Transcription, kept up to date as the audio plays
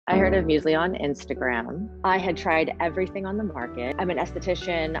I heard of Musely on Instagram. I had tried everything on the market. I'm an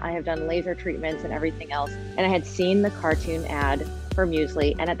esthetician. I have done laser treatments and everything else. And I had seen the cartoon ad for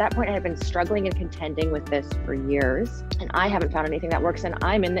Musely. And at that point, I had been struggling and contending with this for years. And I haven't found anything that works. And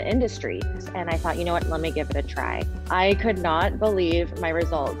I'm in the industry. And I thought, you know what, let me give it a try. I could not believe my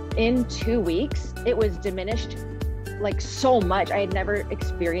results. In 2 weeks, it was diminished like so much. I had never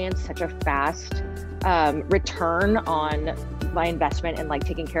experienced such a fast return on my investment in like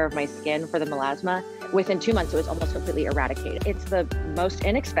taking care of my skin for the melasma. Within 2 months, it was almost completely eradicated. It's the most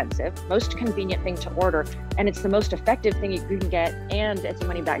inexpensive, most convenient thing to order, and it's the most effective thing you can get, and it's a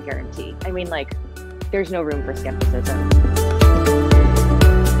money back guarantee. I mean, like, there's no room for skepticism.